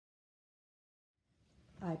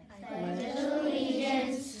I pledge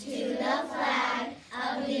allegiance to the flag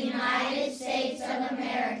of the United States of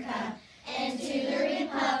America and to the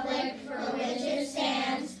republic for which it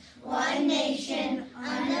stands, one nation,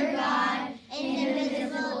 under God,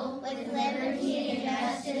 indivisible, with liberty and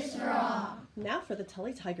justice for all. Now for the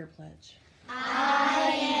Tully Tiger Pledge.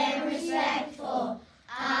 I am respectful.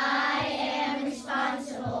 I am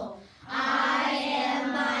responsible. I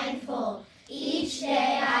am mindful. Each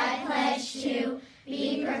day I pledge to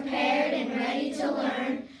be prepared and ready to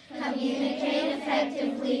learn, communicate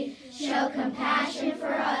effectively, show compassion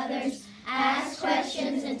for others, ask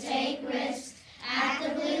questions and take risks,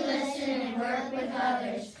 actively listen and work with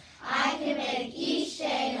others. I can make each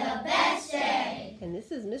day the best day. And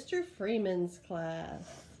this is Mr. Freeman's class.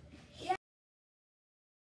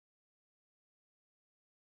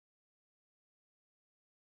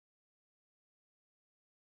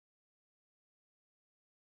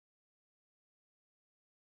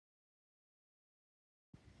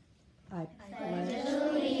 I pledge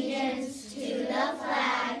allegiance to the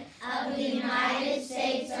flag of the United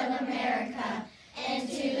States of America and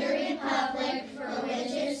to the republic for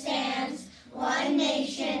which it stands, one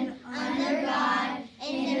nation, under God,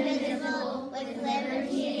 indivisible, with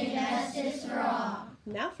liberty and justice for all.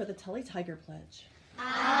 Now for the Tully Tiger Pledge.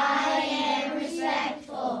 I am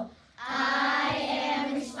respectful. I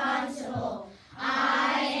am responsible.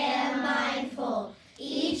 I am mindful.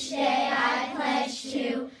 Each day I pledge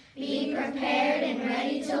to be prepared and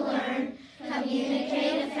ready to learn,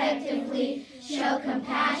 communicate effectively, show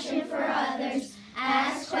compassion for others,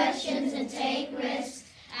 ask questions and take risks,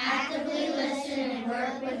 actively listen and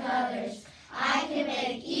work with others. I can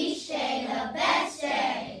make each day the best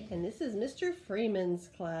day. And this is Mr. Freeman's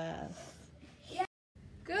class.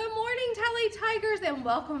 Good morning, Tully Tigers, and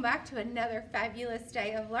welcome back to another fabulous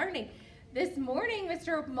day of learning. This morning,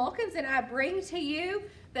 Mr. Mulkins and I bring to you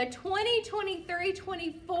the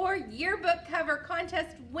 2023-24 yearbook cover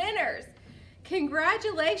contest winners.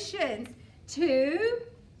 Congratulations to,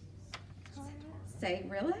 say it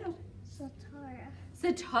real loud.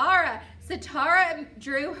 Satara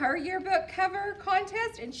drew her yearbook cover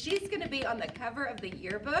contest, and she's going to be on the cover of the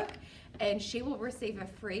yearbook, and she will receive a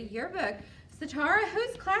free yearbook. Satara,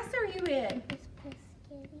 whose class are you in?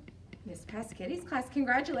 Miss Pasketti's class.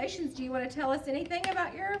 Congratulations. Do you want to tell us anything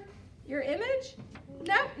about your image?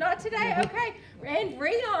 No, not today. Okay. And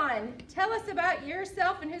Rion, tell us about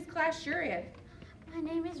yourself and whose class you're in. My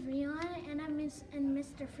name is Rion, and I'm in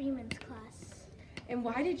Mr. Freeman's class. And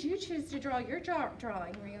why did you choose to draw your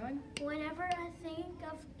drawing, Rion? Whenever I think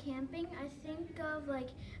of camping, I think of like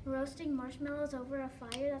roasting marshmallows over a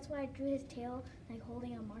fire. That's why I drew his tail like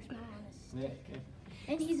holding a marshmallow on his stick.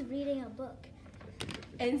 And he's reading a book.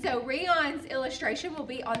 And so Rion's illustration will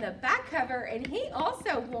be on the back cover, and he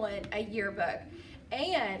also won a yearbook.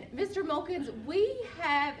 And Mr. Mulkins, we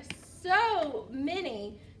have so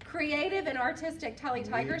many creative and artistic Tully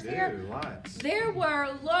Tigers here. Lots. There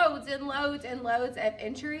were loads and loads and loads of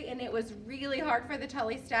entry, and it was really hard for the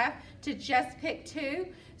Tully staff to just pick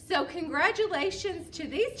two. So congratulations to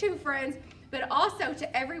these two friends, but also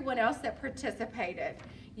to everyone else that participated.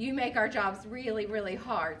 You make our jobs really, really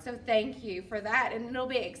hard, so thank you for that, and it'll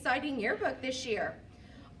be an exciting yearbook this year.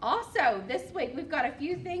 Also, this week, we've got a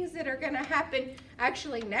few things that are going to happen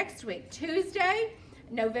actually next week. Tuesday,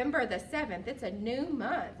 November the 7th. It's a new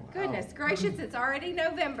month. Wow. Goodness gracious, it's already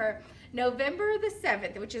November. November the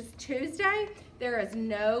 7th, which is Tuesday, there is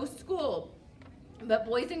no school. But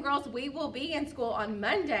boys and girls, we will be in school on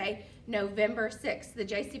Monday, November 6th. The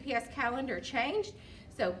JCPS calendar changed.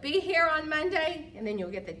 So be here on Monday, and then you'll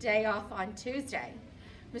get the day off on Tuesday.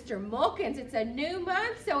 Mr. Mulkins, it's a new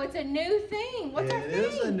month, so it's a new theme. What's our theme? It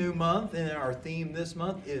is a new month, and our theme this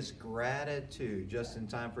month is gratitude, just in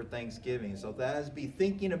time for Thanksgiving. So that is be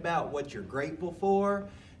thinking about what you're grateful for.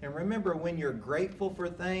 And remember, when you're grateful for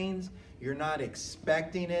things, you're not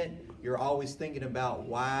expecting it. You're always thinking about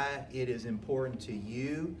why it is important to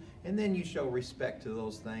you. And then you show respect to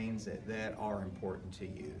those things that are important to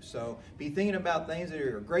you. So be thinking about things that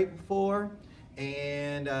you're grateful for,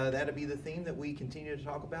 and that'll be the theme that we continue to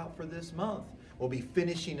talk about for this month. We'll be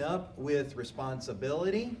finishing up with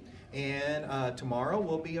responsibility, and tomorrow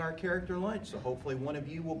will be our character lunch. So hopefully one of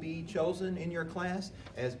you will be chosen in your class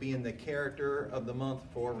as being the character of the month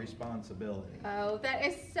for responsibility. Oh, that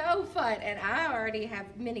is so fun, and I already have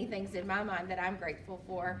many things in my mind that I'm grateful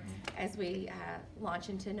for as we launch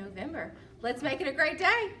into November. Let's make it a great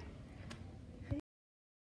day.